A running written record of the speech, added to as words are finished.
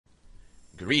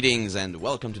Greetings and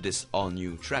welcome to this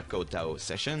all-new Trapcode TAO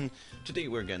session. Today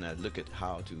we're gonna look at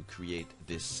how to create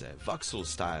this voxel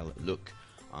style look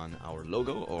on our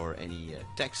logo or any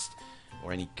text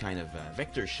or any kind of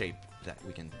vector shape that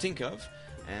we can think of,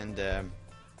 and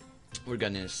we're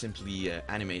gonna simply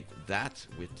animate that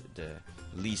with the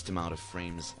least amount of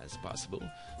frames as possible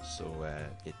so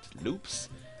it loops.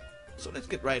 So let's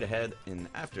get right ahead in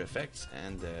After Effects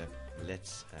and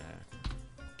let's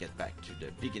get back to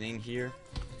the beginning here.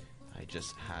 I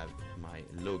just have my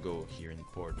logo here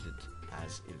imported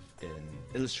as if an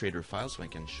Illustrator file so I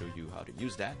can show you how to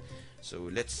use that. So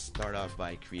let's start off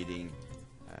by creating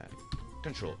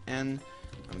Control N.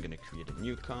 I'm gonna create a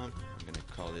new comp. I'm gonna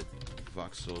call it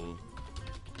Voxel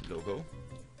logo,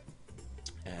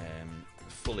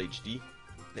 full HD.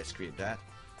 Let's create that,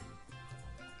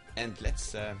 and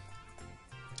let's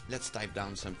type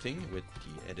down something with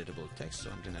the editable text.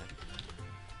 So I'm gonna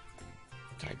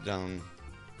type down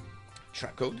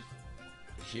Trapcode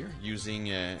here using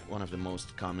one of the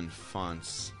most common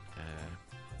fonts.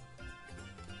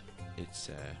 It's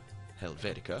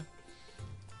Helvetica,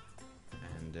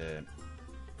 and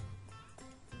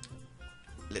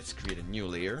let's create a new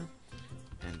layer,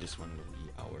 and this one will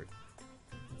be our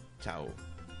TAO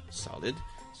solid.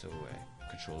 So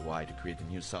Control Y to create a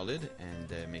new solid,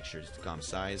 and make sure it's the comp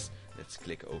size. Let's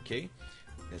click OK.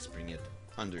 Let's bring it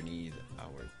underneath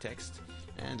our text,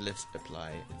 and let's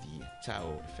apply the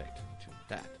TAO effect to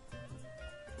that.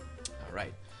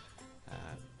 Alright,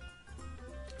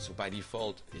 so by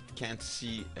default it can't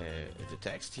see the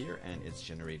text here, and it's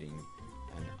generating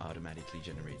an automatically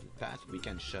generated path. We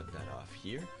can shut that off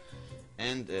here,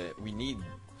 and we need,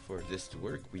 for this to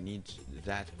work, we need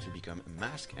that to become a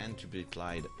mask and to be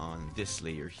applied on this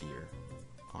layer here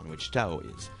on which TAO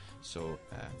is. So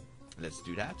let's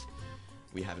do that.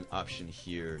 We have an option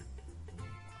here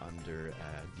under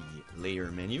the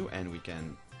layer menu, and we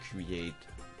can create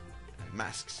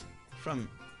masks from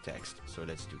text. So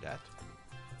let's do that,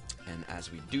 and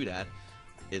as we do that,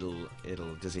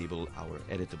 it'll disable our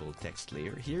editable text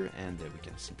layer here, and we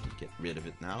can simply get rid of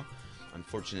it now.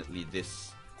 Unfortunately,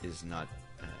 this is not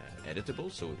editable,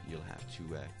 so you'll have to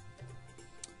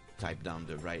type down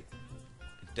the right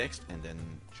text and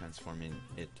then transforming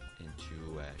it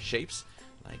into shapes,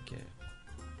 like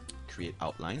create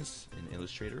outlines in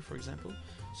Illustrator, for example.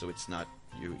 So it's not,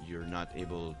 you're not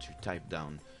able to type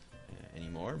down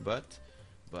anymore, but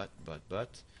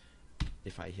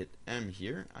if I hit M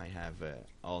here, I have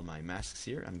all my masks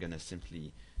here. I'm gonna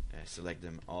simply select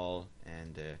them all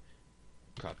and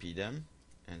copy them,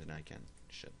 and then I can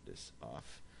shut this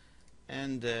off,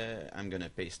 and I'm gonna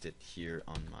paste it here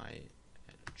on my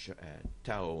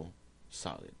TAO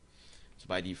solid. So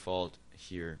by default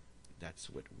here, that's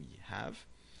what we have,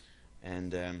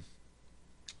 and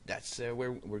that's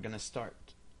where we're gonna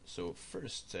start. So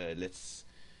first let's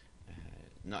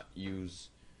not use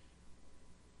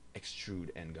extrude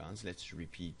n-gons. Let's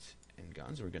repeat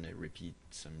n-gons. We're gonna repeat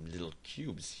some little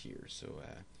cubes here, so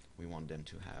we want them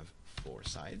to have 4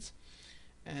 sides,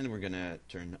 and we're gonna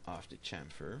turn off the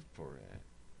chamfer for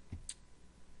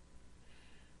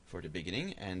the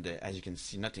beginning, and as you can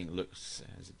see, nothing looks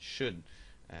as it should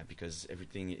because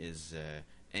everything is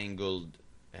angled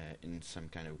in some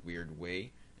kind of weird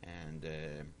way, and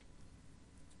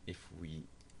if we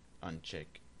uncheck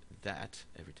that,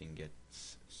 everything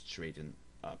gets straightened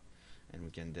up, and we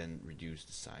can then reduce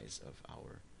the size of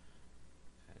our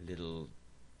little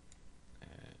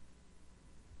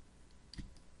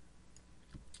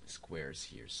squares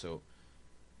here. So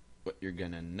what you're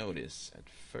gonna notice at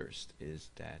first is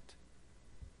that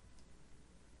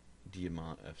the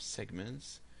amount of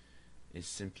segments is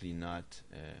simply not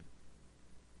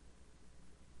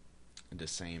the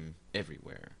same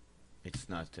everywhere. It's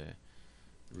not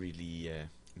really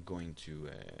going to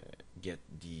get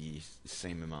the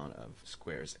same amount of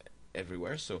squares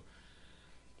everywhere. So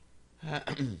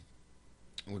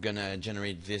we're gonna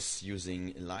generate this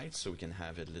using light, so we can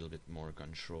have a little bit more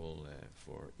control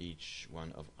for each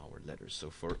one of our letters. So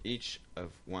for each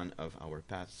of one of our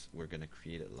paths, we're gonna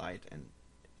create a light, and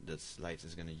this light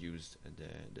is gonna use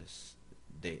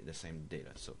the same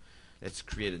data. So let's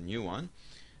create a new one,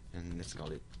 and let's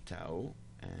call it TAO,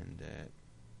 and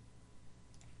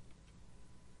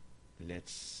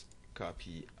let's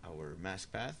copy our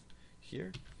mask path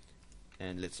here,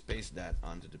 and let's paste that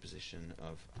onto the position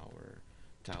of our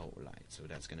TAO light. So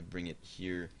that's going to bring it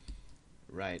here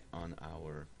right on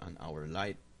our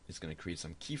light. It's going to create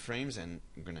some keyframes, and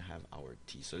we're going to have our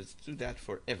T. So let's do that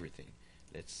for everything.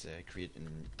 Let's create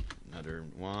another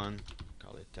one,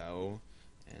 call it TAO,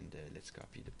 and let's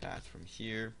copy the path from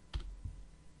here,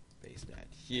 paste that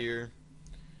here,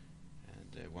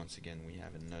 and once again we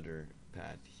have another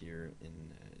path here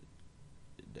in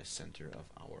the center of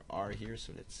our R here,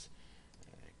 so let's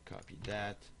copy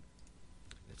that.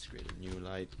 Let's create a new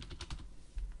light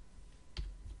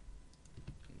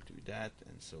and do that,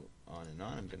 and so on and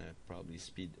on. I'm gonna probably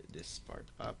speed this part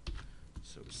up,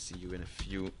 so see you in a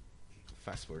few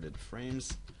fast forwarded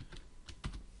frames.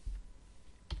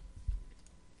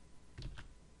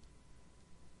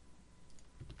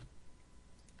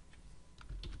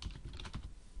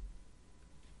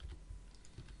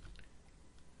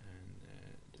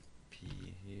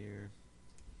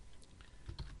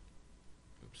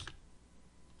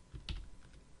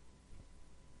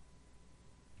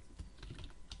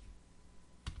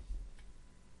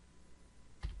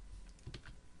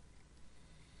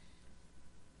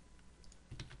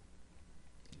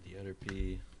 Other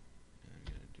P, I'm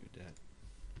gonna do that.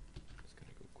 It's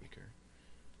gonna go quicker.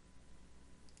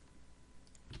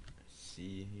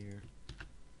 C here.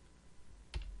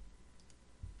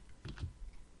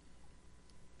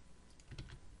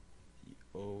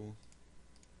 The O.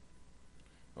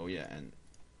 Oh yeah, and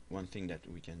one thing that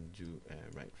we can do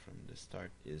right from the start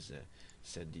is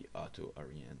set the auto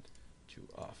orient to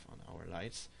off on our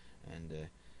lights. And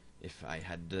if I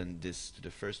had done this to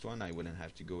the first one, I wouldn't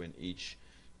have to go in each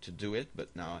to do it,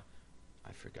 but now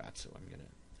I forgot, so I'm gonna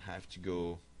have to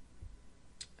go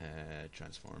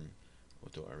transform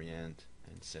auto orient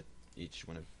and set each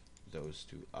one of those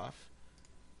to off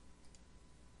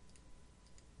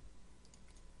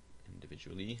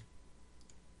individually.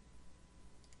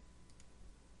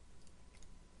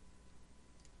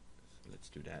 So let's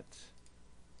do that.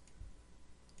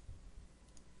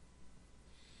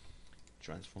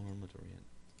 Transform auto orient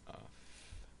off.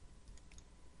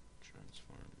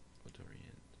 Transform auto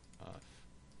orient off.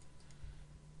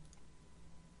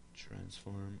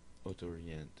 Transform auto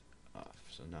orient off.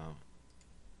 So now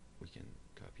we can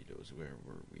copy those. Where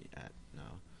were we at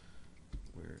now?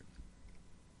 We're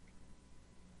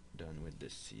done with the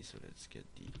C, so let's get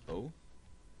the O.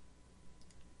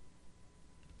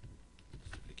 Let's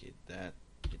duplicate that,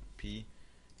 hit P,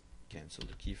 cancel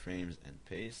the keyframes and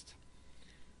paste.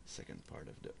 Second part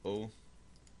of the O.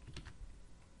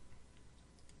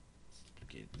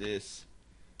 This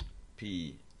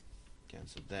P,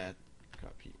 cancel that,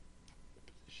 copy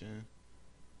the position,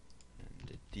 and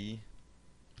the D,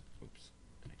 oops,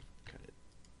 I cut it,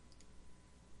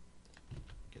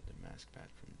 get the mask path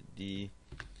from the D,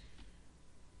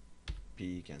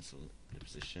 P, cancel the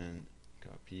position,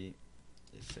 copy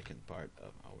the second part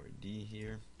of our D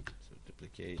here, so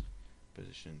duplicate,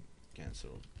 position,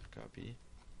 cancel, copy,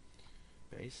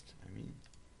 paste,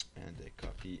 and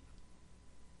copy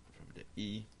from the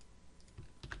E,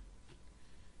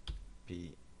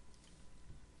 P,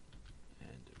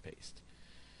 and paste.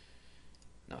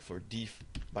 Now for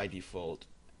by default,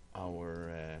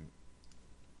 our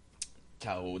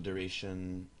TAO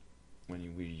duration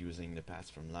when we're using the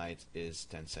path from light is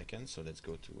 10 seconds. So let's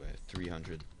go to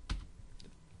 300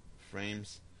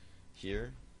 frames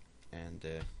here, and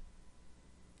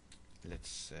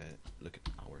let's look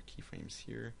at our keyframes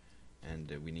here, and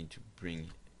we need to bring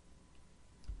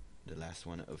the last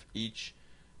one of each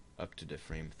up to the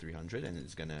frame 300, and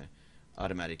it's gonna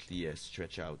automatically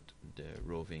stretch out the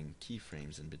roving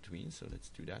keyframes in between. So let's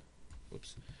do that.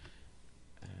 Whoops.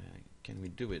 Can we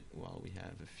do it while we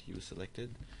have a few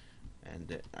selected?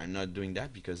 And I'm not doing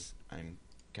that because I'm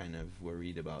kind of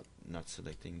worried about not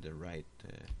selecting the right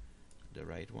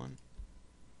one.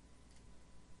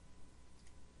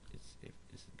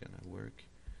 Is it gonna work?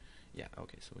 Yeah,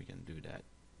 okay, so we can do that.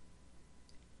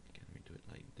 Can we do it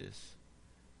like this?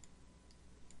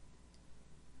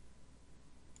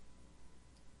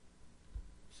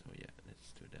 So yeah,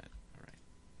 let's do that. Alright.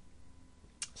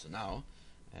 So now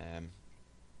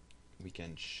we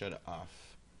can shut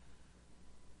off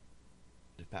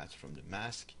the path from the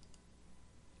mask,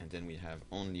 and then we have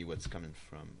only what's coming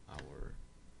from our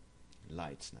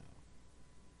lights now.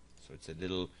 So it's a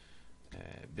little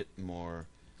bit more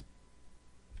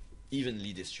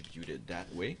evenly distributed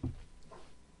that way.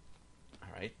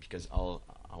 Alright, because all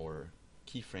our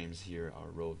keyframes here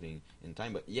are roving in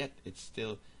time, but yet it's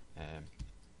still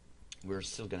we're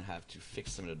still gonna have to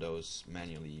fix some of those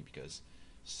manually, because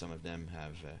some of them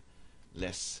have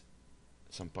less,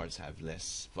 some parts have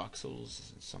less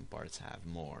voxels and some parts have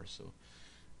more. So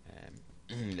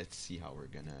let's see how we're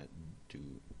gonna do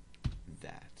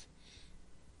that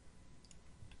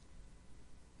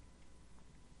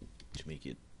to make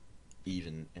it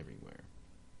even everywhere.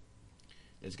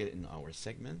 Let's get in our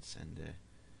segments, and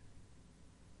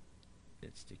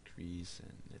let's decrease,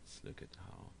 and let's look at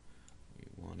how we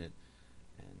want it,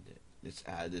 and let's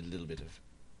add a little bit of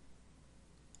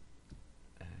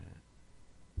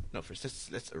no,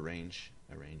 first let's arrange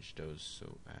those.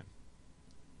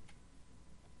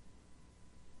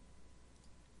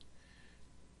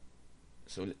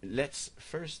 So let's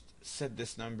first set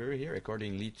this number here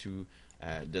accordingly to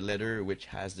the letter which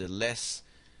has the less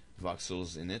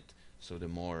voxels in it, so the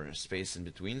more space in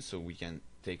between. So we can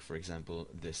take, for example,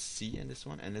 this C and this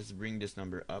one, and let's bring this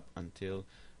number up until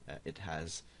it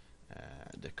has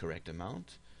the correct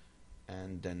amount,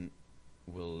 and then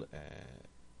we'll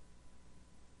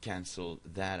cancel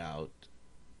that out,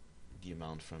 the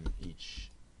amount from each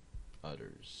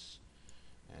others.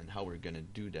 And how we're gonna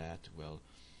do that? Well,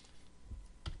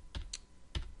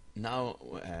 now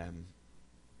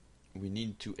we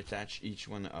need to attach each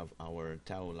one of our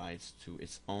TAO lights to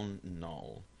its own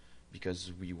null,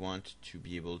 because we want to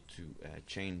be able to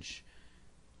change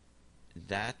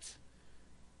that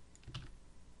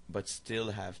but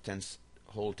still have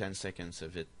whole 10 seconds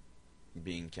of it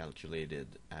being calculated,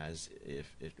 as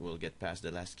if it will get past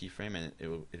the last keyframe and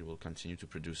it will continue to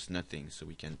produce nothing, so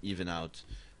we can even out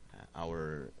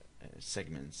our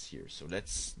segments here. So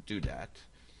let's do that,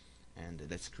 and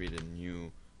let's create a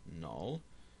new null,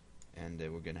 and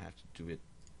we're gonna have to do it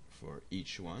for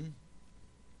each one.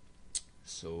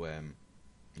 So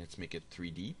let's make it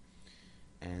 3D,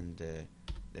 and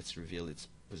let's reveal its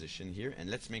position here,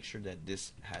 and let's make sure that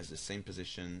this has the same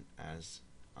position as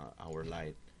our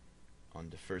light on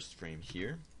the first frame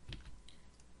here.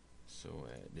 So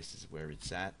this is where it's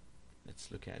at.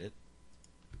 Let's look at it.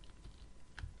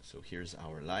 So here's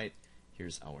our light,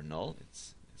 here's our null,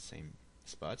 it's the same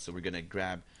spot. So we're gonna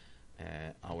grab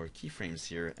our keyframes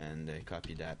here and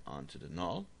copy that onto the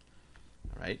null.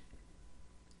 Alright,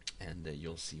 and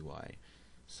you'll see why.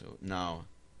 So now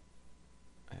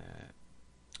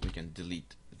we can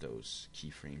delete those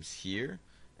keyframes here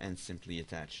and simply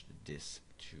attach this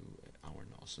to our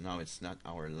null. So now it's not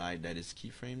our light that is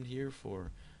keyframed here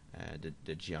for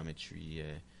the geometry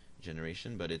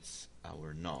generation, but it's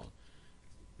our null.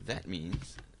 That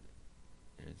means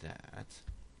that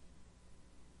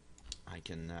I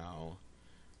can now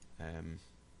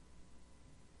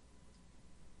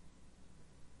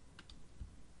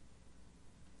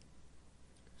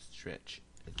stretch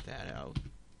that out.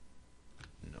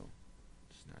 No,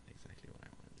 it's not exactly what I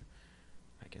want to do.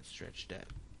 I can stretch that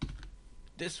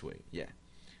this way, yeah.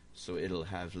 So it'll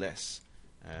have less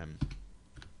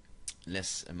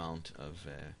amount of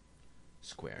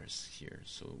squares here.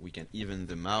 So we can even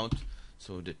them out.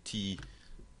 So the T,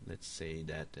 let's say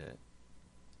that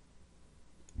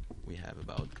we have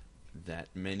about that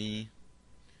many,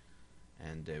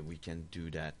 and we can do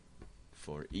that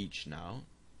for each now.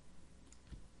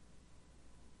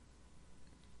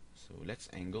 So let's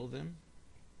angle them.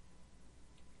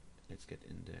 Let's get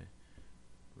in the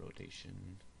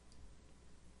rotation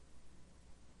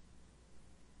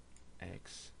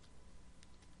X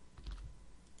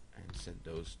and set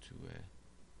those to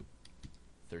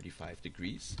 35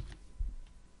 degrees,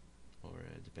 or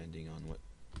depending on what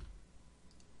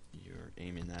you're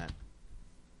aiming at,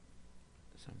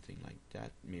 something like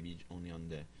that, maybe only on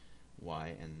the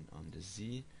Y and on the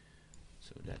Z.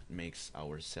 So that makes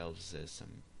ourselves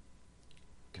some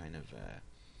kind of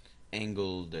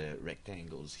angled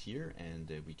rectangles here, and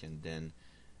we can then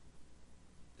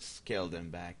scale them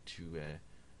back to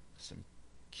some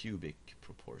cubic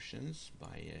proportions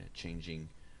by changing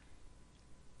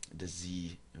the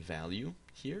Z value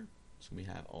here. So we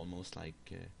have almost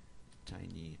like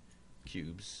tiny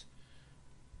cubes.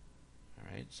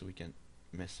 Alright, so we can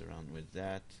mess around with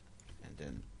that, and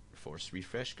then force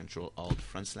refresh, Control Alt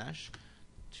front slash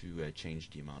to change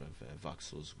the amount of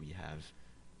voxels we have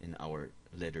in our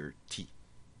letter T.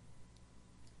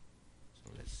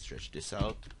 So let's stretch this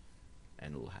out,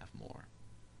 and we'll have more.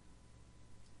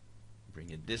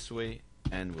 Bring it this way,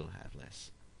 and we'll have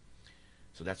less.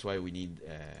 So that's why we need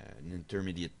an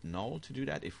intermediate null to do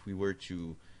that. If we were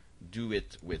to do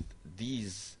it with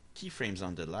these keyframes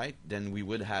on the light, then we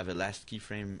would have a last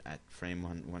keyframe at frame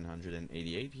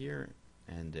 188 here,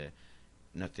 and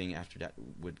nothing after that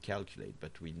would calculate.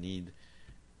 But we need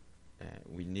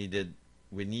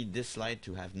this light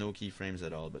to have no keyframes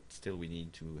at all, but still we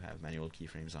need to have manual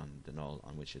keyframes on the null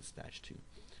on which it's attached to.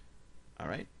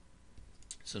 Alright,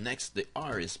 so next, the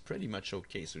R is pretty much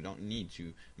okay, so we don't need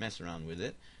to mess around with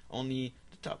it. Only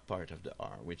the top part of the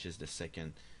R, which is the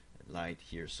second light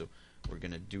here. So we're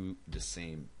gonna do the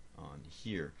same on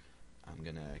here. I'm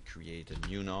gonna create a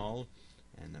new null,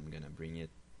 and I'm gonna bring it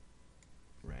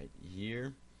right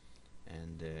here,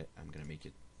 and I'm gonna make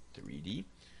it 3D,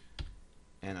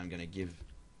 and I'm gonna give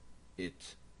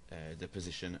it the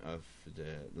position of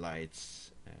the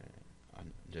lights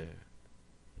on the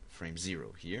frame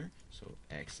 0 here. So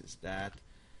X is that,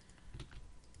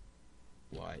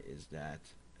 why is that,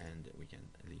 and we can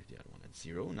leave the other one at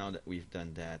 0. Now that we've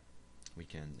done that, we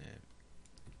can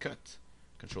cut,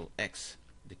 Control X,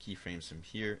 the keyframes from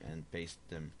here and paste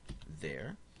them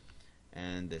there,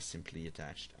 and simply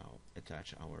attach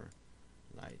our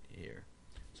light here.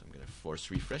 So I'm going to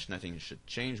force refresh. Nothing should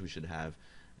change. We should have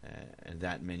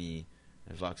that many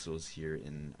voxels here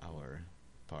in our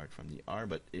part from the R,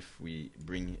 but if we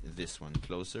bring this one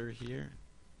closer here,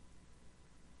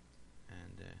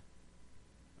 and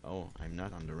oh, I'm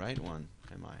not on the right one,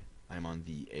 am I? I'm on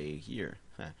the A here.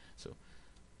 So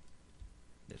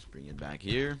let's bring it back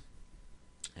here,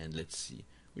 and let's see.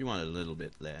 We want a little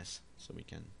bit less, so we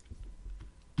can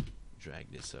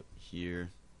drag this up here.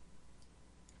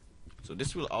 So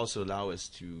this will also allow us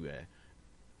to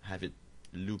have it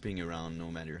looping around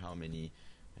no matter how many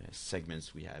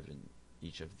segments we have in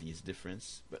each of these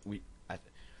difference. But we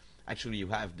actually you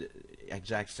have the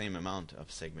exact same amount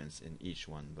of segments in each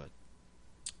one, but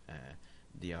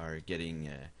they are getting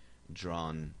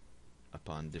drawn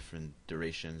upon different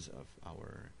durations of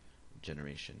our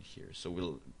generation here.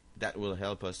 So that will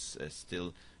help us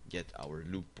still get our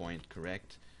loop point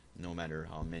correct, no matter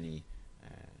how many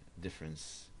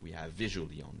difference we have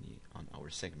visually on our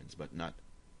segments, but not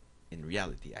in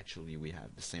reality. Actually, we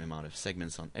have the same amount of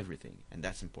segments on everything, and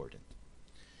that's important.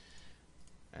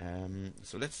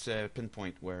 So let's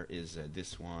pinpoint where is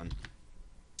this one.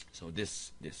 So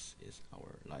this is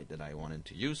our light that I wanted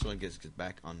to use. So I guess get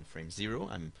back on frame 0.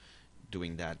 I'm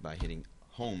doing that by hitting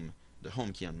home, the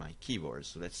home key on my keyboard.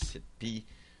 So let's hit P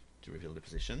to reveal the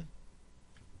position.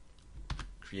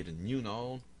 Create a new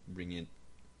null, bring it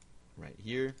right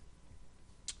here,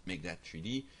 make that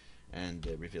 3D, and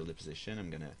reveal the position. I'm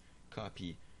gonna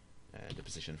copy the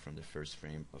position from the first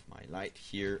frame of my light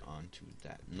here onto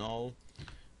that null,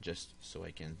 just so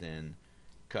I can then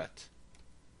cut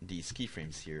these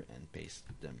keyframes here and paste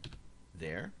them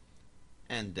there,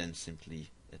 and then simply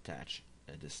attach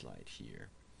this light here.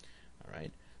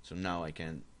 Alright, so now I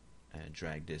can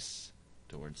drag this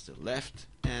towards the left,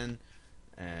 and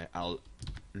I'll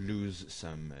lose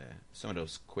some of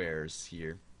those squares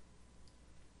here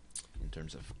in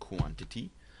terms of quantity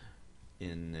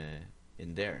in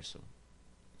there, so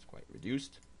it's quite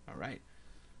reduced. Alright,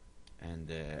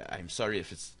 and I'm sorry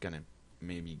if it's gonna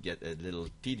maybe get a little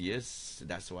tedious.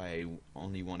 That's why I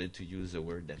only wanted to use a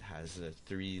word that has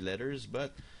 3 letters,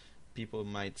 but people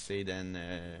might say then,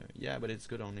 yeah, but it's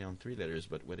good only on 3 letters,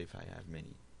 but what if I have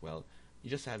many? Well, you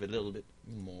just have a little bit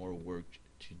more work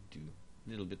to do, a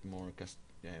little bit more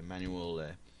manual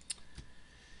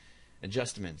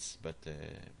adjustments, but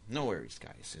no worries,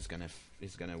 guys.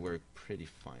 It's gonna work pretty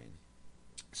fine.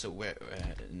 So where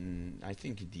I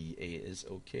think the A is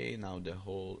okay. Now the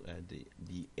whole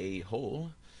the A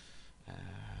hole,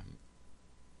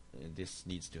 this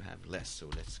needs to have less. So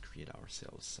let's create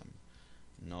ourselves some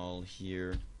null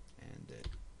here and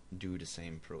do the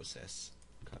same process.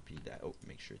 Copy that. Oh,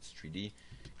 make sure it's 3D.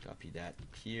 Copy that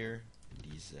here.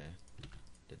 These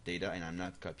the data, and I'm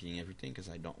not copying everything because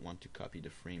I don't want to copy the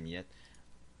frame yet.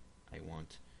 I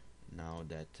want now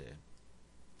that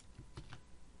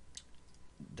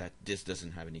that this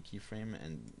doesn't have any keyframe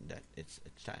and that it's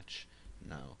attached.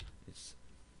 Now it's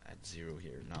at 0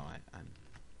 here. Now I'm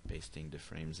pasting the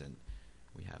frames and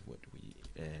we have what we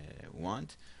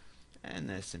want,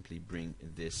 and simply bring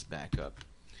this back up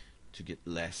to get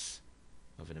less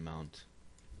of an amount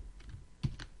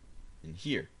in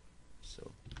here.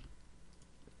 So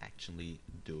actually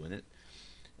doing it,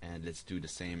 and let's do the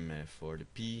same for the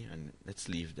P, and let's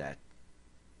leave that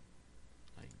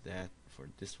like that. For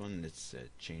this one, let's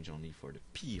change only for the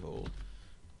P hole,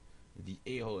 the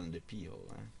A hole and the P hole.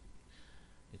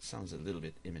 It sounds a little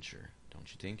bit immature, don't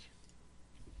you think?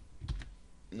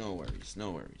 No worries,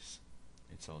 no worries.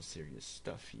 It's all serious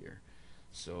stuff here.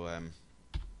 So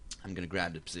I'm gonna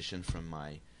grab the position from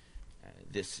my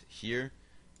this here.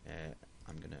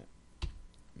 I'm gonna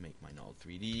make my null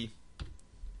 3D,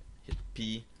 hit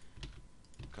P,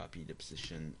 copy the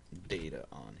position data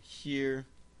on here,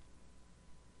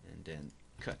 and then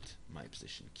cut my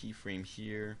position keyframe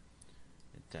here,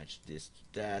 attach this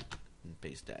to that, and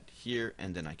paste that here,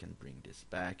 and then I can bring this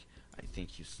back. I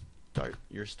think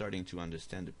you're starting to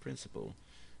understand the principle,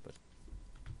 but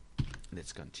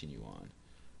let's continue on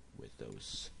with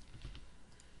those.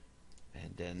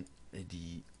 And then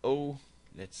the O,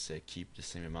 let's keep the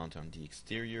same amount on the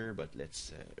exterior, but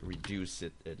let's reduce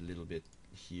it a little bit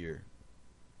here.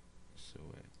 So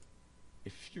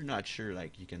if you're not sure,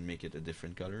 like, you can make it a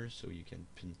different color so you can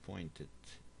pinpoint it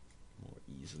more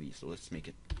easily. So let's make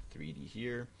it 3D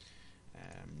here.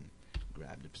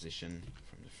 Grab the position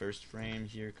from the first frame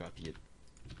here, copy it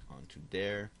onto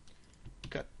there,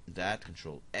 cut that,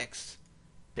 Control X,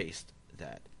 paste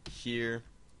that here,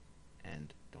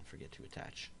 and don't forget to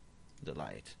attach the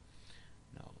light.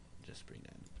 Now just bring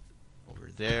that over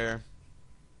there,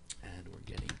 and we're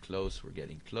getting close, we're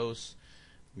getting close.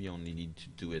 We only need to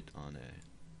do it on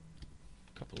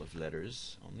a couple of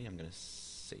letters only. I'm gonna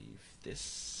save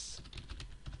this.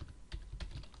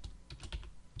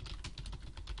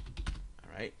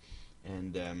 Alright,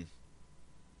 and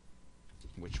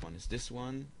which one is this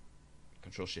one?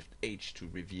 Control Shift H to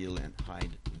reveal and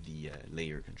hide the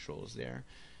layer controls there.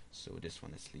 So this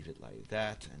one, let's leave it like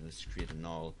that, and let's create a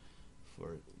null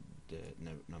for the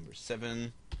number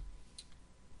 7.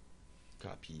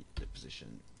 Copy the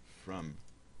position from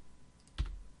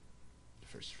the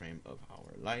first frame of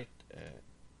our light.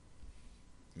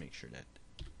 Make sure that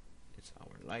it's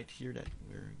our light here that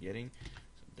we're getting.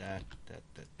 So that.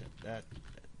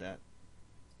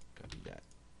 Copy that,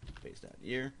 paste that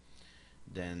here.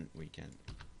 Then we can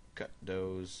cut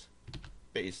those,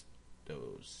 paste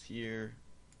those here,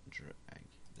 drag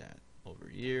that over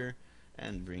here,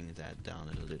 and bring that down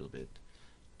a little bit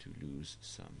to lose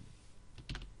some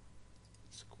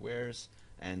squares.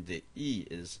 And the E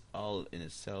is all in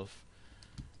itself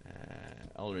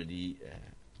already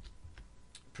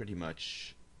pretty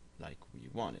much like we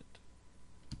want it.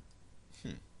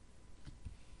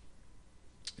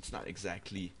 It's not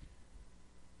exactly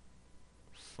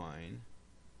fine,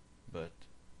 but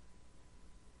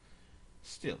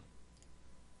still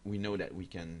we know that we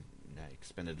can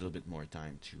spend a little bit more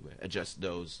time to adjust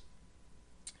those.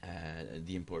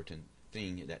 The important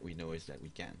thing that we know is that we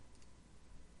can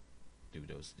do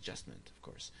those adjustments, of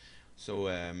course.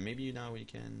 So maybe now we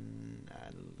can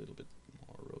add a little bit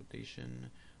more rotation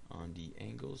on the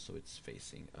angle so it's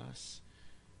facing us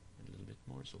a little bit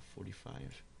more, so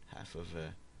 45, half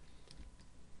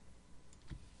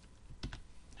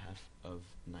of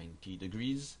 90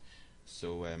 degrees.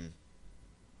 So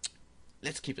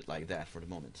let's keep it like that for the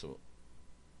moment. So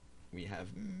we have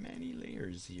many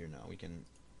layers here now. We can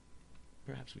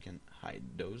perhaps we can hide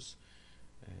those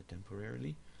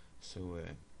temporarily. So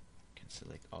can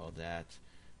select all that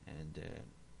and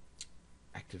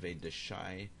activate the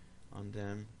shy on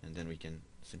them, and then we can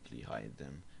simply hide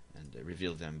them and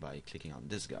reveal them by clicking on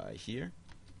this guy here.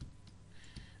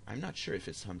 I'm not sure if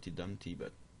it's Humpty Dumpty,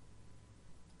 but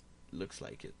looks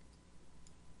like it.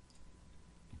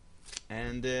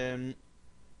 And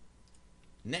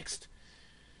next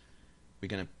we're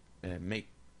gonna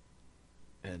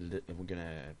we're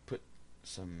gonna put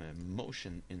some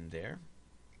motion in there.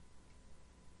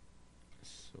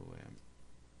 So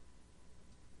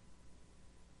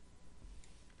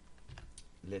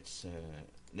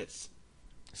let's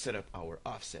set up our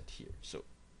offset here. So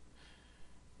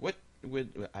what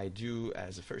would I do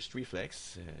as a first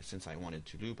reflex? Since I wanted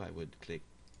to loop, I would click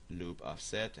loop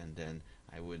offset, and then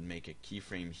I would make a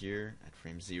keyframe here at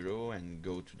frame 0 and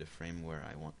go to the frame where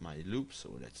I want my loop. So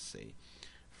let's say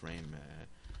frame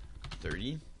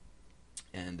 30,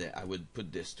 and I would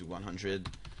put this to 100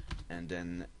 and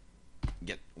then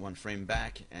get one frame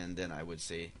back, and then I would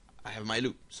say I have my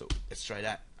loop. So let's try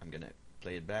that. I'm gonna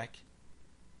play it back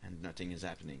and nothing is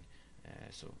happening.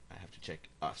 So I have to check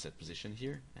offset position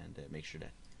here and make sure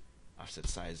that offset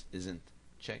size isn't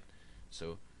checked.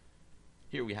 So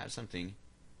here we have something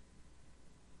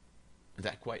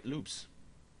that quite loops.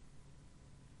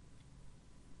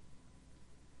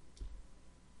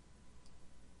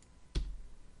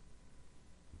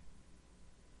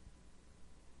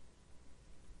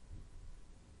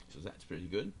 So that's pretty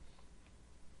good,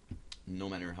 no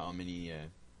matter how many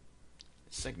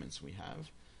segments we have.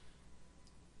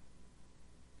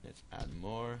 Let's add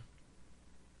more,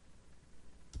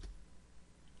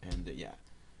 and yeah,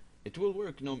 it will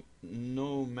work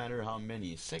no matter how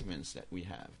many segments that we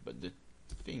have. But the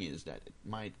thing is that it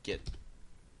might get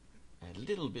a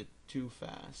little bit too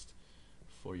fast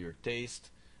for your taste,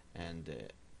 and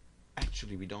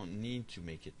actually we don't need to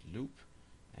make it loop.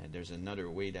 There's another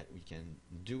way that we can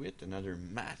do it, another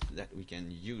math that we can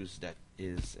use that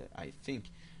is I think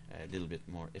a little bit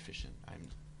more efficient. I'm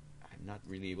not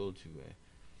really able to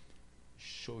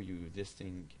show you this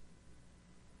thing.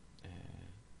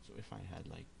 So if I had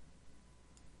like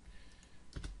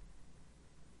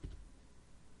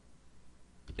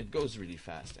it goes really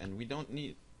fast, and we don't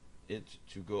need it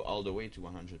to go all the way to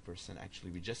 100%.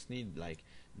 Actually, we just need like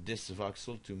this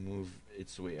voxel to move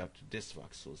its way up to this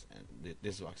voxels and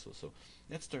this voxel. So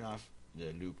let's turn off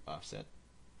the loop offset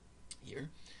here,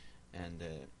 and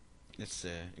let's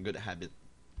a good habit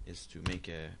is to make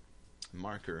a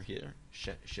marker here,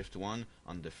 shift 1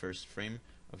 on the first frame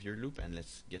of your loop, and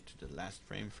let's get to the last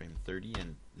frame, frame 30,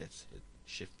 and let's hit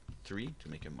shift 3 to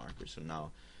make a marker. So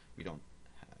now we don't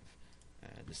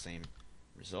have the same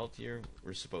result here.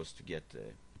 We're supposed to get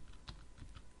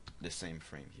the same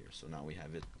frame here. So now we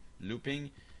have it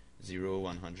looping 0,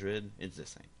 100, it's the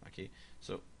same. Okay,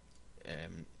 so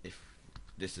if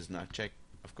this is not checked,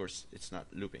 of course it's not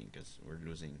looping because we're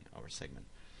losing our segment.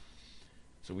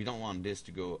 So we don't want this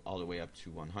to go all the way up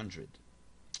to 100.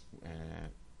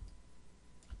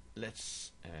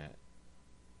 Let's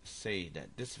say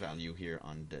that this value here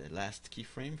on the last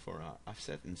keyframe for our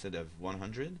offset, instead of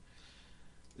 100,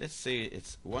 let's say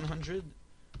it's 100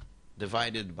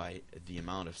 divided by the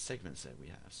amount of segments that we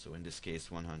have. So in this case,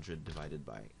 100 divided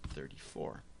by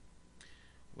 34.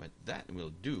 What that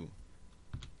will do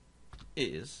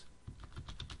is,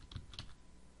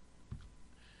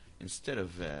 instead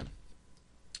of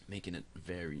making it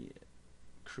very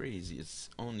crazy, it's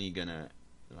only gonna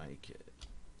like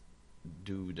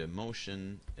do the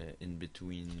motion in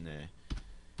between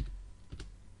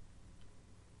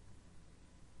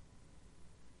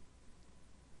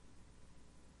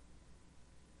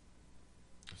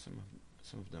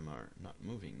some of them are not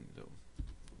moving though,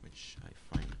 which I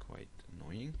find quite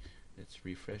annoying. Let's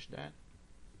refresh that.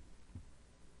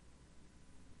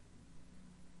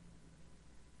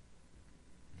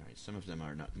 Alright, some of them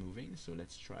are not moving, so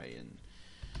let's try and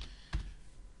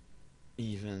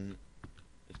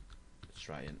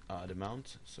try an odd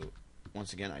amount. So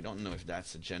once again, I don't know if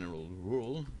that's a general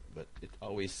rule, but it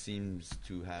always seems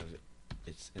to have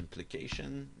its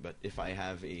implication. But if I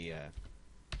have a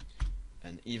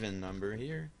an even number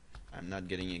here, I'm not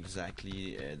getting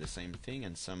exactly the same thing,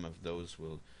 and some of those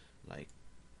will like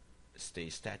stay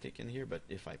static in here. But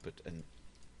if I put an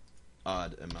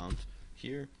odd amount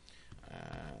here,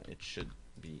 it should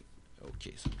be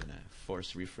okay. So I'm gonna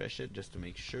force refresh it just to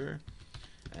make sure,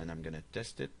 and I'm gonna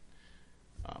test it.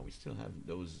 We still have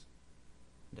those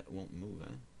that won't move,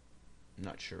 huh?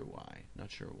 Not sure why. Not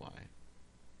sure why.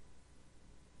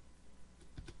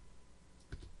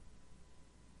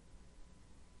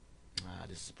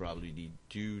 This is probably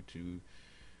due to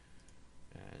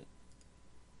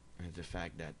the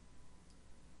fact that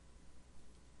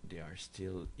they are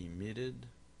still emitted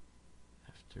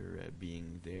after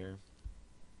being there.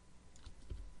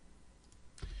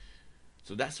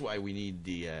 So that's why we need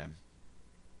the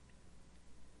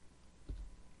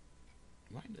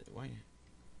why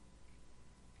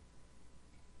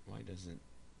doesn't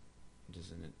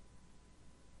it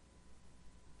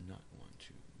not want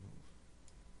to move?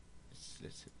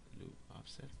 Let's hit loop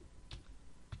offset.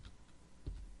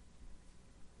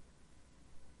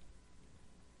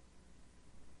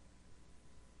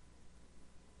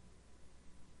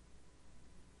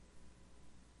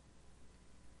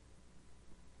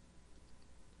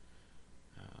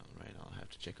 Alright, I'll have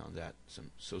to check on that.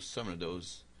 So some of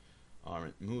those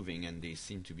aren't moving, and they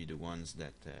seem to be the ones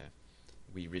that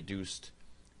we reduced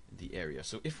the area.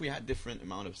 So if we had different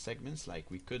amount of segments,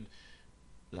 like we could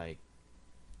like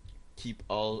keep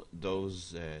all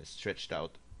those stretched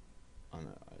out on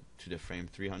to the frame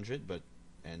 300, but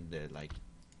like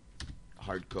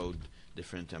hard code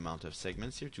different amount of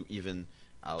segments here to even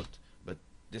out, but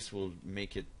this will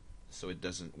make it so it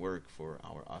doesn't work for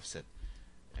our offset,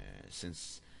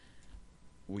 since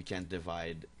we can't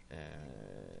divide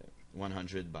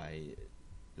 100 by,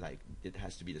 like, it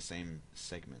has to be the same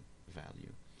segment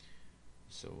value.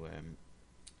 So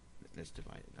let's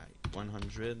divide like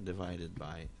 100 divided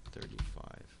by 35.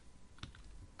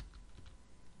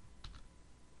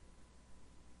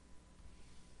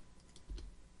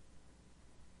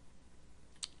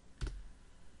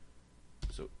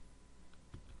 So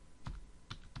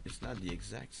it's not the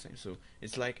exact same. So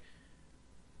it's like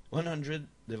 100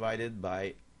 divided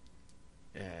by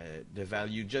the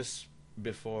value just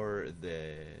before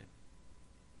the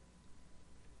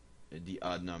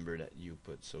odd number that you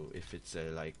put. So if it's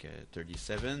like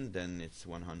 37, then it's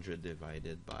 100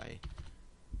 divided by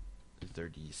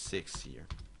 36 here.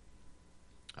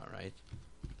 Alright,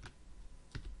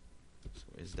 so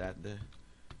is that the,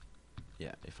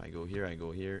 yeah, if I go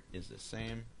here is the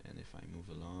same, and if I move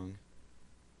along,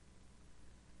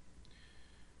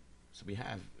 so we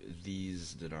have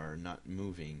these that are not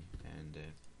moving, and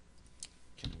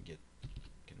can we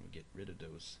get rid of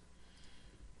those?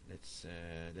 Let's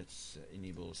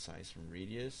enable size from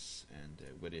radius, and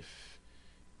what if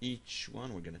each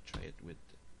one, we're gonna try it with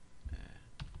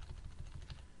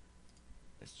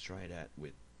let's try that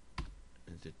with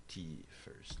the T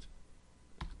first.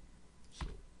 So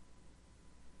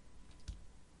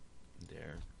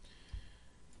there,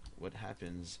 what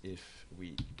happens if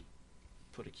we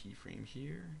put a keyframe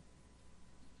here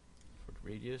for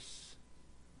radius,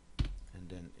 and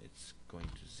then it's going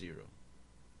to 0.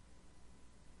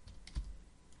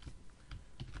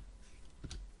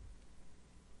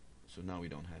 So now we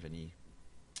don't have any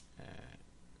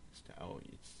oh,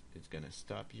 it's gonna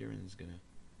stop here and it's gonna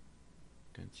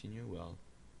continue. Well,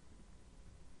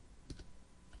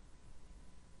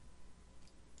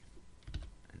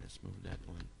 and let's move that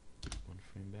one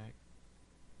frame back.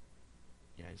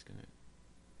 Yeah, it's gonna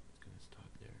stop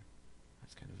there.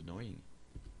 That's kind of annoying.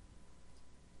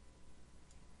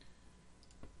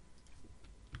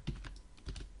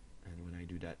 And when I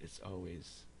do that, it's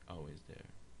always there.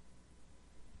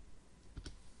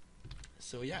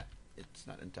 So yeah, it's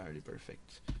not entirely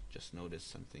perfect. Just noticed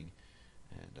something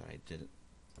that I didn't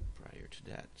prior to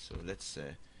that. So let's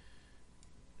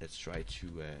try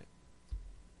to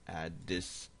add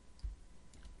this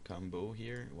combo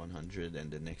here, 100,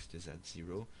 and the next is at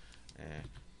 0.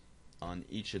 On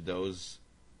each of those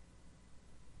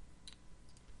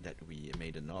that we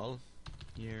made a null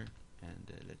here,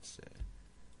 and let's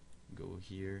go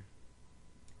here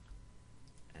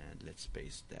and let's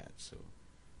paste that. So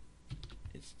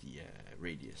it's the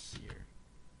radius here.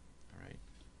 Alright,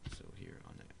 so here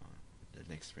on the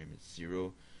next frame it's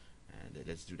 0, and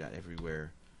let's do that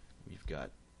everywhere. We've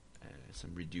got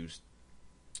some reduced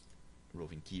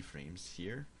roving keyframes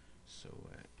here, so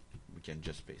we can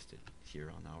just paste it here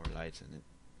on our lights and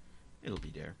it'll be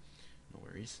there, no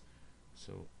worries.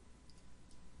 So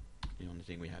the only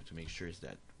thing we have to make sure is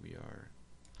that we are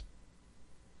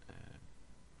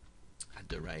at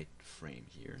the right frame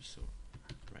here, so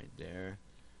right there,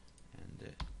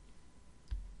 and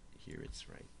here it's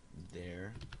right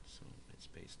there, so let's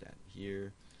paste that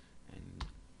here, and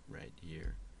right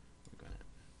here we're gonna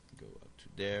go up to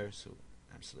there, so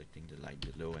I'm selecting the light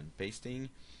below and pasting,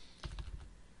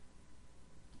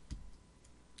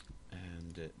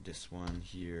 and this one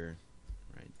here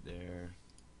right there,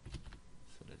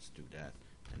 so let's do that,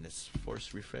 and let's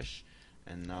force refresh,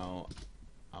 and now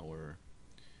our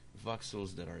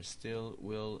voxels that are still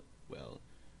will, well,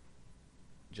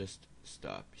 just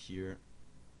stop here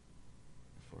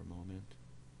for a moment.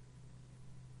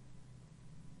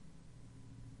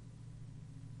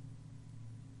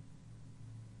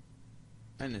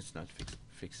 And it's not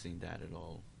fixing that at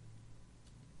all,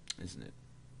 isn't it?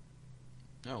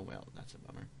 Oh well, that's a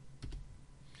bummer.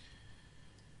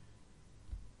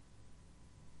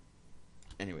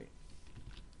 Anyway,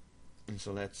 and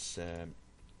so let's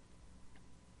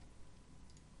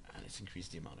increase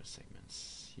the amount of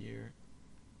segments here.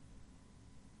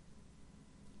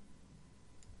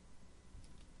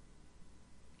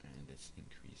 And let's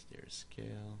increase their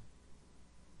scale.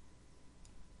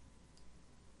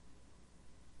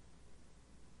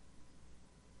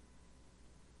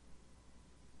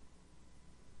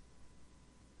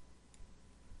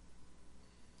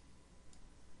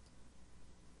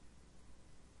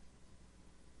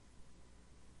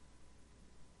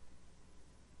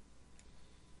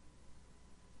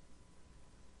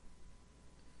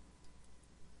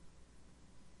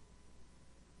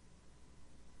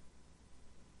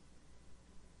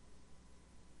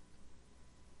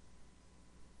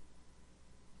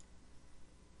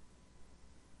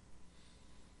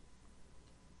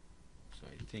 So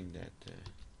I think that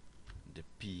the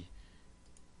P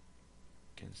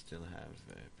can still have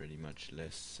pretty much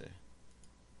less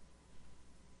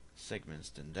segments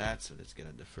than that. So let's get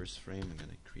at the first frame. I'm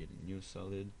gonna create a new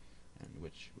solid, and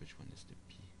which one is the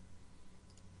P?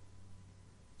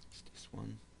 It's this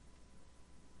one.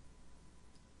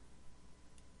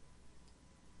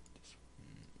 This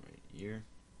one right here.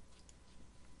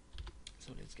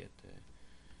 So let's get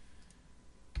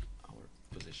our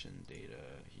position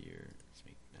data here. Let's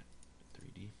make that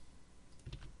 3D.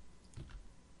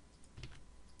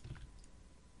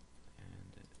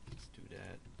 And let's do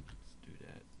that. Let's do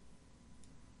that.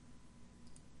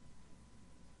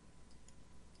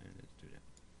 And let's do that.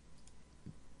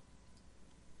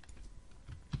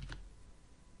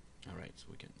 Alright, so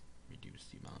we can reduce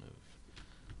the amount of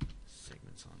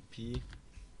segments on P.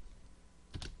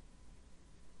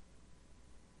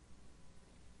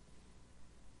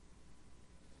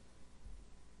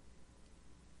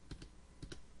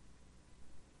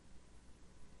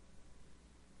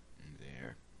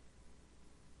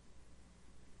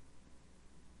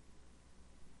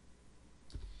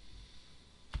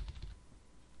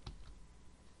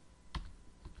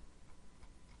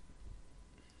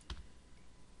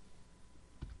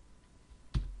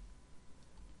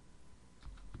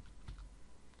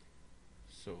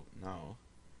 So now,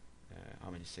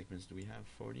 how many segments do we have?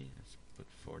 40. Let's put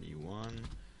 41,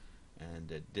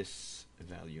 and this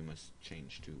value must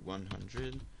change to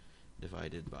 100.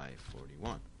 divided by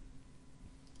 41.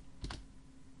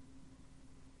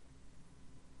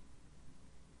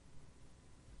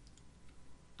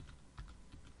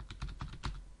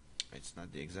 It's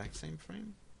not the exact same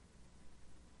frame,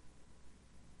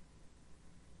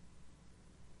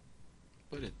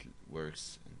 but it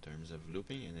works in terms of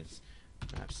looping, and it's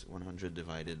perhaps 100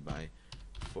 divided by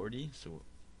 40, so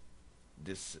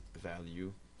this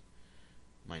value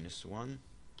minus 1,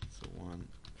 so 1,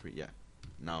 3, yeah,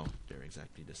 now they're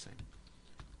exactly the same.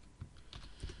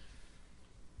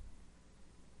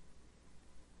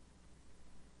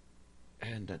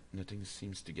 And that nothing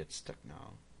seems to get stuck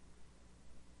now.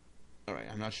 Alright,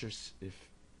 I'm not sure if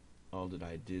all that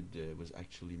I did was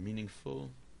actually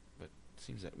meaningful, but it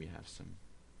seems that we have some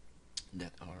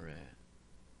that are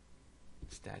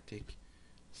static.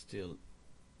 Still,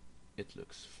 it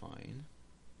looks fine.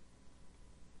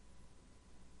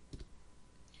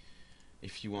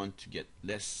 If you want to get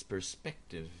less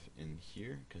perspective in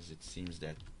here, because it seems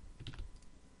that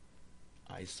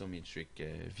isometric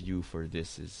view for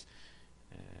this is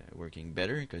working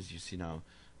better, because you see now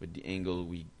with the angle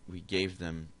we gave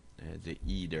them, the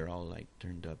E, they're all like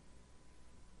turned up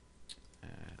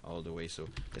all the way. So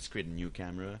let's create a new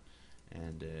camera,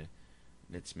 and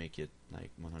let's make it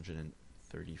like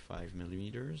 135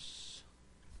 millimeters,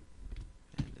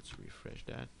 and let's refresh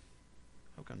that.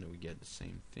 How come do we get the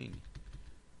same thing?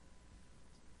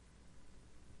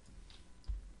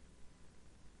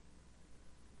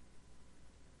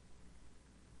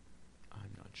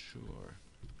 I'm not sure.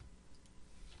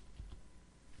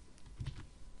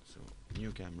 So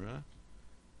new camera,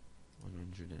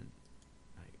 100 and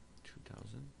like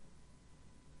 2000.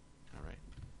 All right,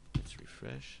 let's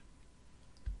refresh.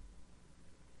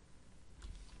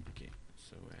 Okay,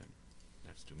 so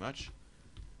that's too much.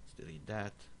 Let's delete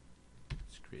that.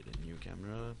 Let's create a new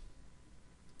camera,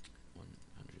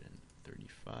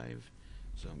 135.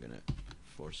 So I'm gonna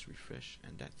force refresh,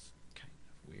 and that's kind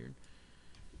of weird.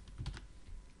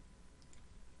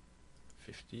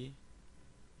 50.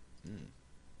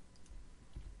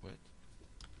 What?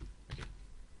 Okay.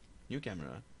 New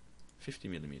camera, 50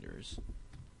 millimeters.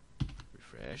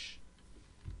 Refresh.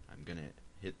 I'm gonna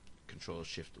hit Control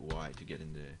Shift Y to get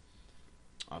in the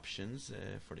options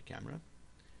for the camera,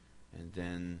 and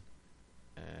then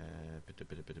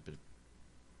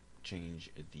change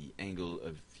the angle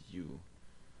of view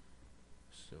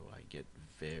so I get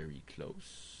very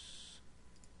close,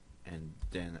 and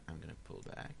then I'm gonna pull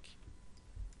back,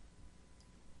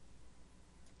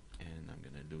 and I'm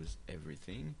gonna lose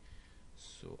everything,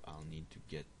 so I'll need to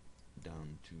get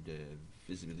down to the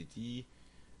visibility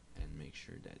and make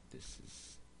sure that this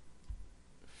is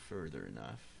further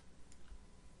enough.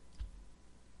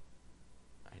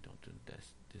 I don't think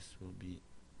this will be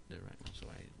the right one, so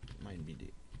it might be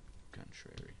the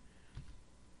contrary.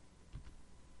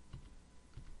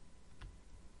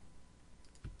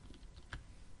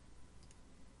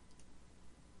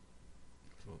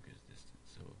 Focus distance,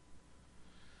 so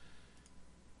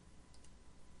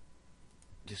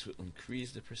this will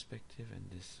increase the perspective, and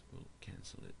this will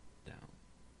cancel it down.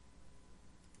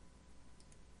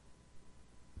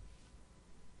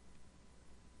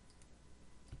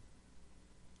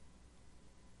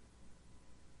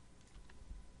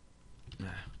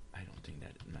 I don't think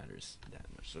that it matters that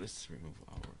much. So let's remove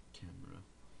our camera,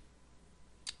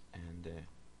 and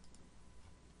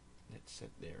let's set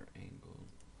their angle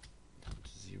down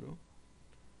to 0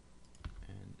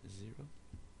 and 0.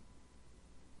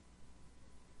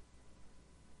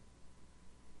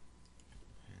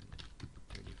 And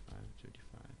 35,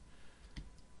 35.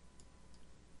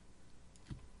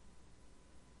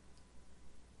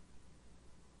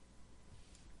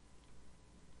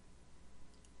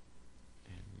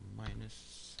 And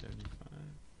minus 75.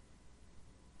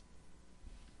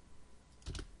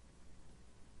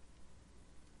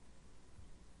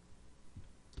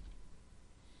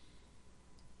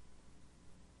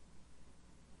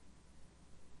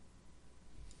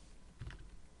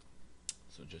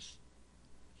 So just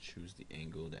choose the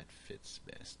angle that fits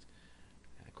best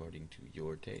according to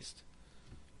your taste.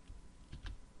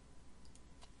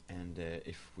 And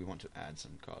if we want to add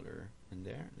some color in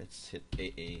there, let's hit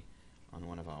AA on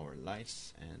one of our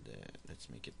lights, and let's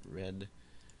make it red.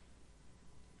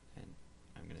 And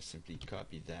I'm going to simply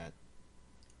copy that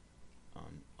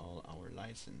on all our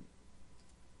lights, and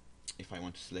if I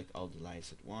want to select all the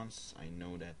lights at once, I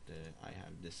know that I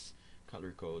have this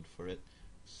color code for it.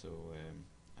 So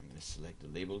I'm going to select the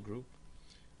label group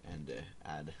and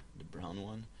add the brown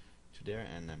one to there,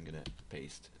 and I'm going to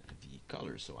paste the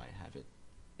color so I have it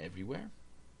everywhere.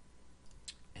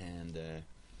 And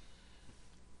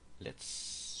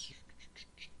let's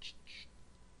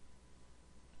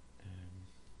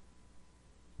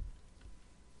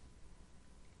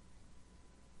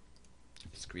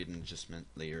create an adjustment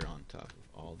layer on top of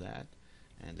all that,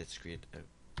 and let's create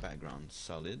a background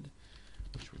solid,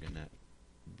 which we're gonna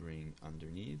bring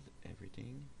underneath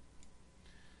everything,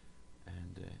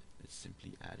 and let's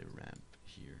simply add a ramp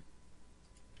here.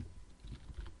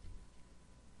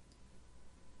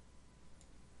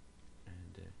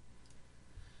 And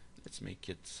let's make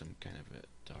it some kind of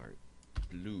a dark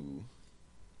blue,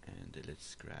 and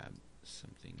let's grab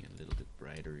something a little bit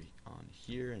brighter on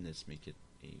here, and let's make it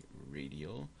a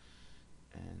radial,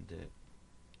 and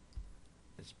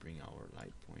let's bring our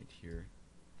light point here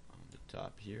on the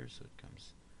top here, so it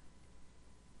comes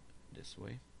this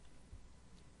way,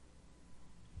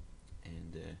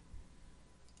 and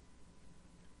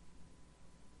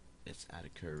let's add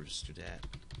curves to that.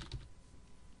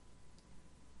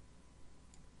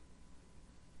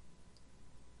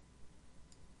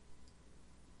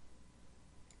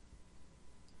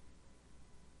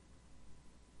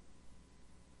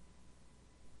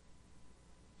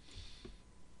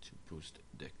 Boost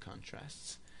the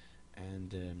contrasts,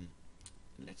 and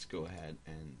let's go ahead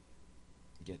and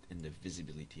get in the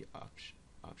visibility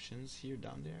options here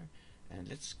down there, and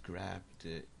let's grab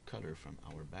the color from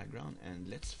our background, and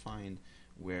let's find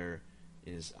where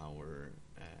is our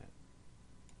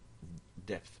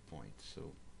depth point.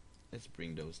 So let's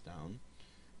bring those down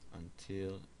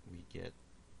until we get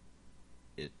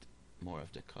it more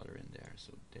of the color in there.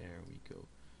 So there we go,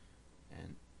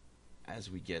 and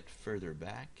as we get further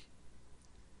back,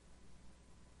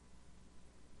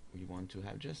 we want to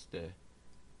have just a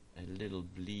little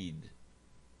bleed,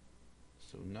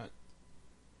 so not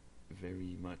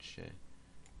very much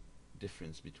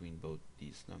difference between both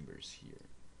these numbers here,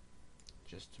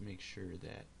 just to make sure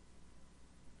that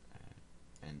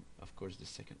and of course the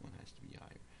second one has to be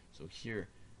higher. So here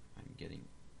I'm getting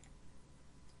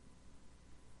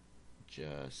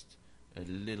just a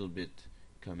little bit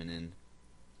coming in.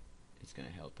 It's gonna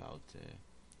help out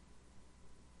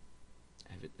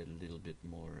have it a little bit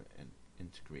more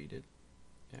integrated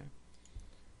there.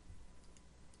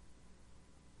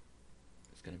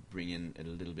 It's gonna bring in a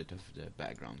little bit of the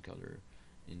background color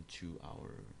into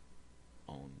our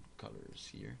own colors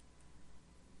here.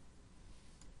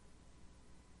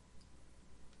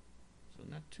 So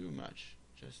not too much,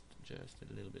 just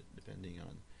a little bit, depending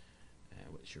on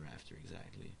what you're after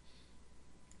exactly.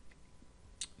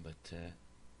 But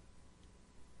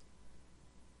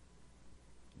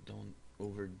don't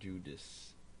overdo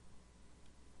this.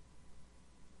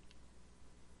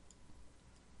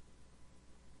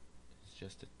 It's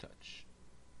just a touch,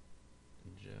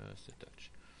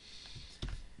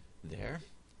 there,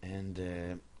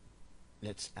 and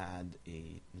let's add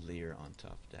a layer on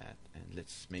top of that, and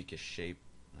let's make a shape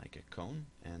like a cone,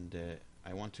 and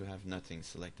I want to have nothing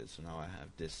selected, so now I have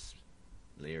this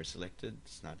layer selected.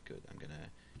 It's not good. I'm gonna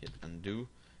hit undo,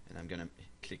 and I'm gonna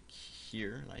click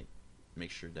here, like make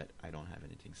sure that I don't have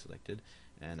anything selected,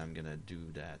 and I'm gonna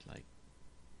do that, like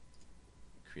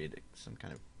create some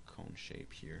kind of cone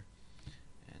shape here,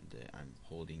 and I'm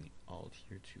holding Alt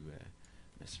here to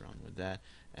mess around with that,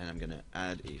 and I'm gonna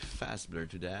add a fast blur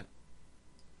to that,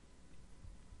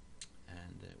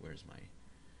 and where's my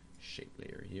shape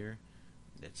layer here?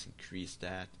 Let's increase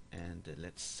that, and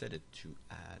let's set it to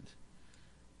add,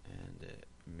 and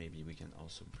maybe we can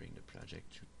also bring the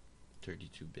project to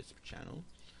 32 bits per channel,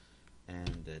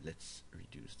 and let's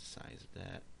reduce the size of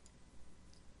that,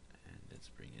 and let's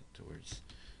bring it towards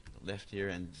the left here,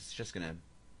 and it's just gonna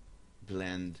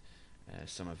blend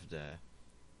some of the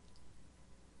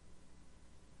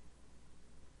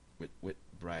with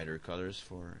brighter colors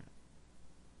for,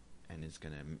 and it's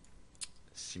gonna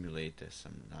simulate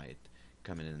some light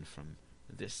coming in from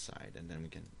this side, and then we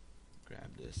can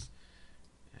grab this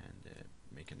and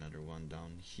make another one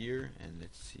down here, and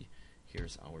let's see,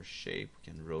 here's our shape.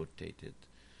 We can rotate it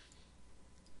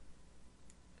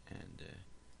and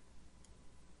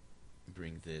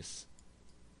bring this,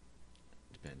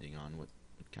 depending on what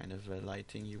kind of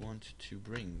lighting you want to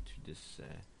bring to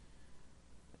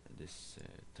this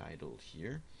title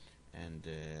here, and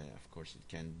of course it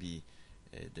can be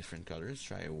different colors.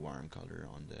 Try a warm color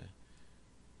on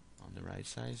the right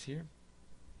side here.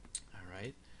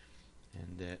 Alright,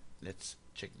 and let's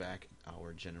check back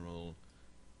our general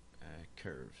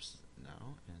curves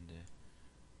now, and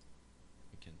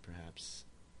we can perhaps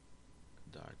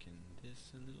darken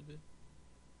this a little bit,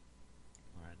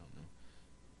 or I don't know,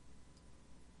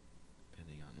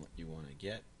 depending on what you want to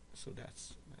get. So that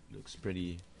looks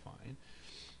pretty fine,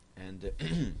 and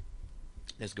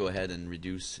let's go ahead and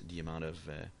reduce the amount of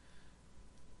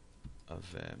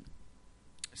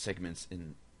segments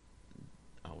in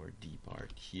our D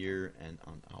part here and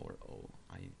on our O.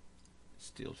 I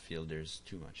still feel there's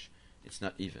too much. It's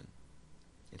not even.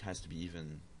 It has to be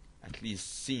even, at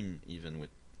least seem even with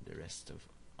the rest of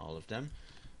all of them.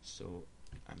 So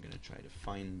I'm gonna try to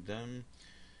find them.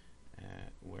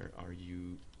 Where are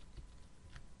you,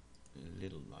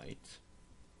 little light?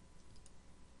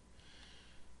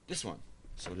 This one.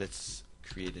 So let's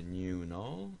create a new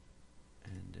null,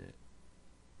 and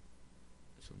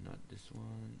so not this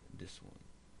one, this one.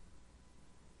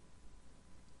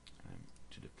 I'm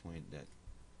to the point that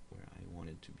where I want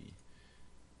it to be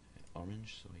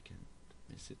orange, so I can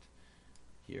miss it.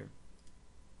 Here,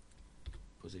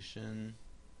 position.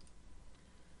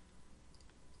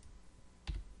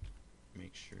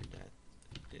 Make sure that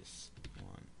this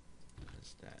one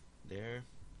has that there,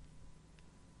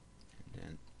 and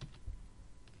then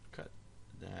cut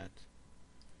that,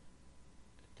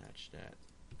 attach that,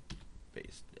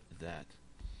 paste that,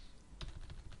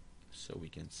 so we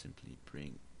can simply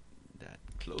bring that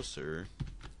closer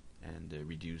and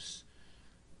reduce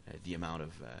the amount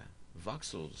of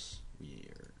voxels we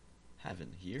are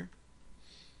having here.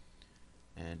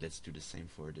 And let's do the same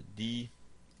for the D.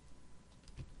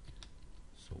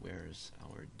 So where's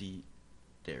our D?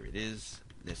 There it is.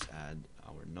 Let's add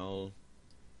our null,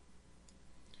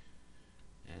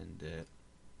 and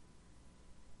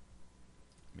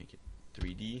make it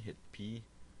 3D. Hit P,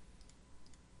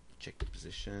 check the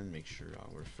position, make sure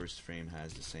our first frame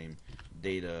has the same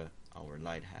data our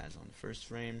light has on the first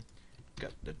frame.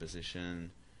 Cut the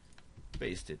position,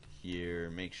 paste it here,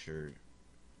 make sure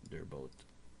they're both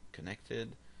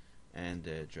connected, and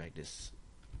drag this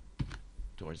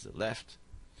towards the left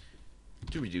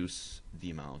to reduce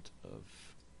the amount of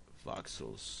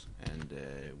voxels. And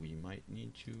we might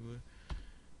need to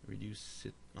reduce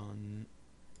it on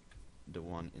the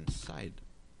one inside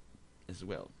as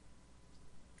well.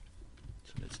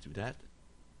 So let's do that.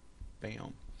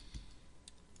 Bam.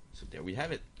 So there we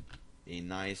have it. A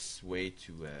nice way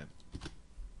to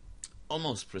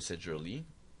almost procedurally,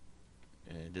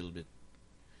 a little bit,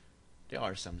 there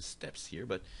are some steps here,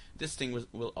 but this thing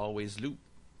will always loop,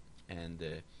 and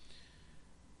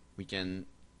we can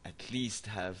at least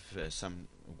have some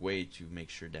way to make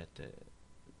sure that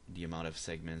the amount of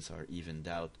segments are evened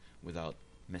out without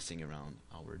messing around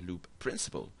our loop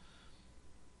principle.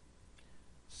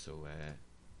 So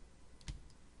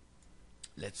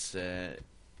let's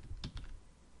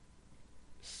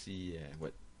see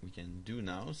what we can do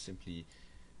now. Simply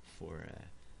for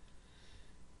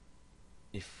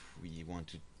if we want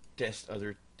to test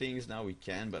other things now, we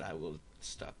can, but I will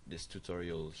stop this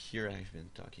tutorial here. I've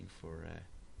been talking for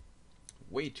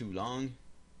way too long.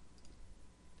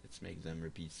 Let's make them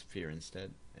repeat sphere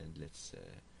instead, and let's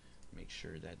make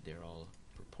sure that they're all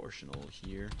proportional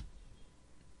here,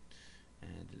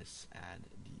 and let's add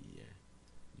the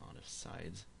amount of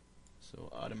sides,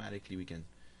 so automatically we can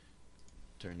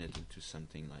turn it into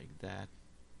something like that,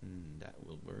 and that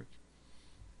will work.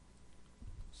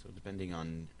 So depending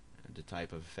on the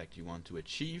type of effect you want to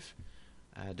achieve,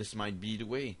 this might be the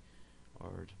way,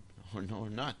 or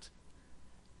not.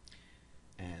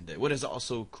 And what is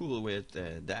also cool with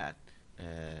that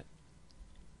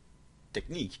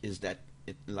technique is that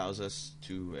it allows us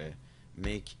to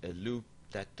make a loop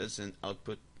that doesn't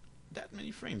output that many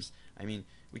frames. I mean,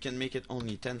 we can make it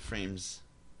only 10 frames,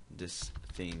 this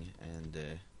thing, and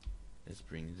let's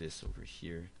bring this over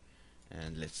here,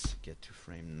 and let's get to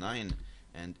frame 9.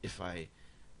 And if I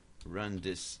run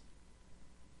this,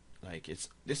 like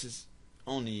this is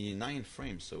only 9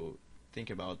 frames, so think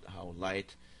about how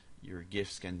light your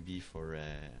GIFs can be for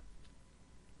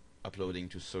uploading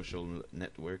to social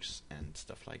networks and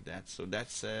stuff like that. So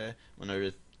that's one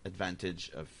other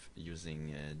advantage of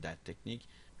using that technique.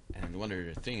 And one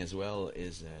other thing as well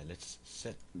is let's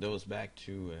set those back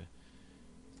to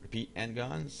repeat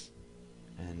n-gons,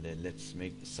 and let's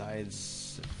make the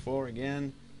sides 4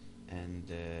 again,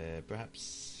 and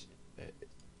perhaps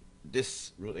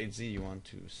this rotate Z you want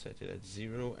to set it at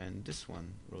 0, and this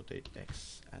one rotate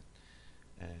X at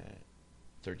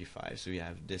 35, so you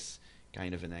have this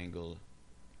kind of an angle.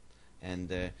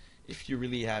 And if you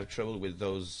really have trouble with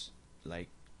those, like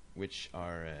which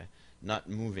are not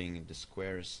moving the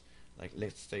squares, like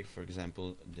let's take for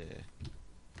example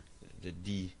the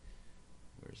D,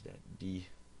 where's that D,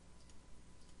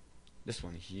 this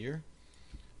one here,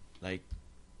 like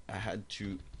I had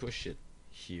to push it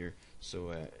here,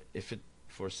 so if it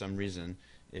for some reason,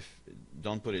 if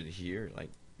don't put it here, like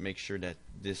make sure that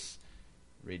this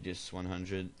radius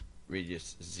 100,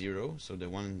 radius 0, so the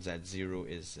one at 0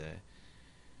 is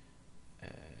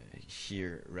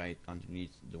here right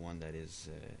underneath the one that is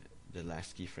the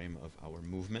last keyframe of our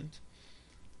movement.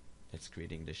 That's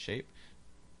creating the shape.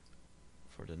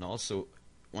 for the null. So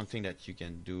one thing that you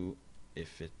can do,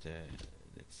 if it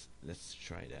let's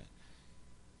try that.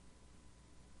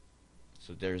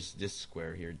 So there's this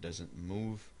square here, it doesn't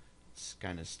move, it's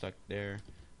kind of stuck there.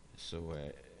 So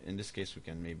in this case we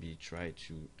can maybe try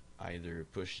to either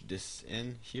push this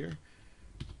in here.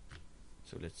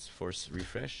 So let's force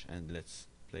refresh and let's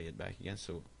play it back again.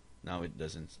 So now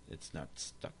it's not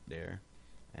stuck there,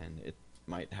 and it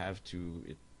might have to,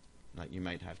 like, you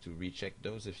might have to recheck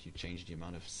those if you change the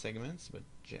amount of segments, but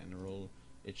general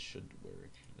it should work.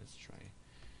 Let's try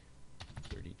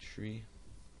 33.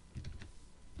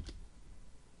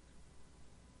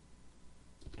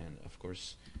 And of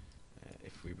course,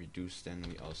 if we reduce, then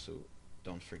we also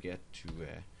don't forget to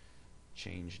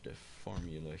change the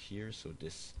formula here. So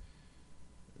this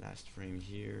last frame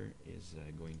here is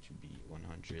going to be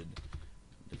 100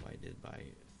 divided by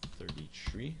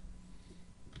 33.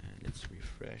 And let's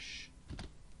refresh.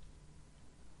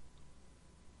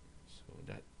 So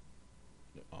that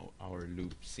our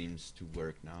loop seems to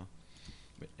work now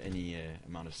with any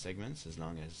amount of segments, as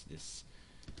long as this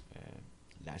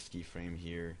last keyframe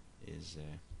here is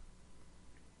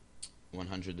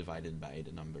 100 divided by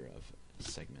the number of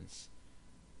segments,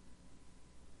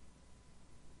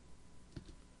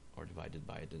 or divided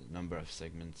by the number of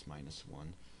segments minus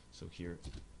 1. So here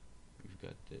we've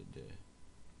got the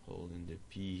hole in the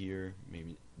P here.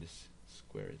 Maybe this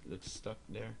square, it looks stuck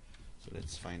there. So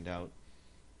let's find out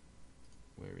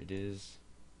where it is.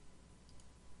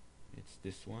 It's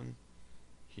this one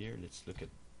here. Let's look at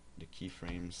the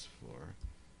keyframes for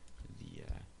the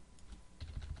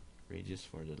radius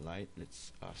for the light.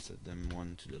 Let's offset them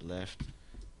one to the left,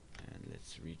 and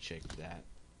let's recheck that.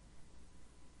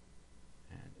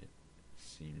 And it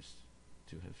seems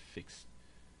to have fixed,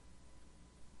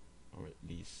 or at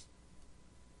least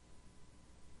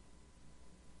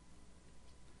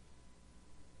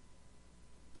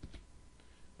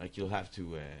like, you'll have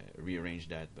to rearrange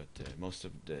that, but most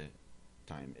of the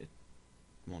time it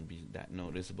won't be that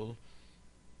noticeable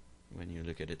when you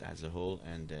look at it as a whole,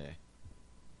 and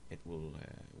it will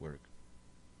work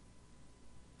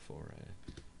for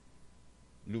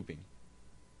looping.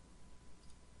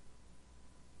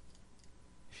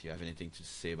 If you have anything to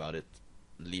say about it,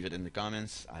 leave it in the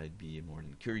comments. I'd be more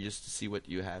than curious to see what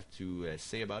you have to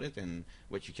say about it, and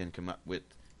what you can come up with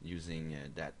using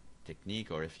that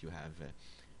technique, or if you have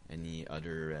any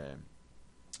other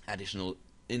additional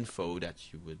info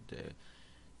that you would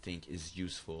think is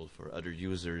useful for other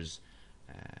users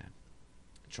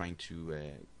trying to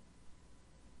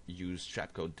use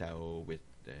Trapcode TAO with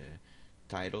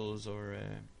titles or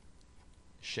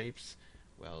shapes.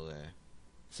 Well,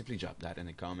 simply drop that in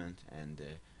a comment, and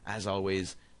as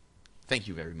always, thank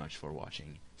you very much for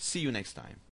watching. See you next time.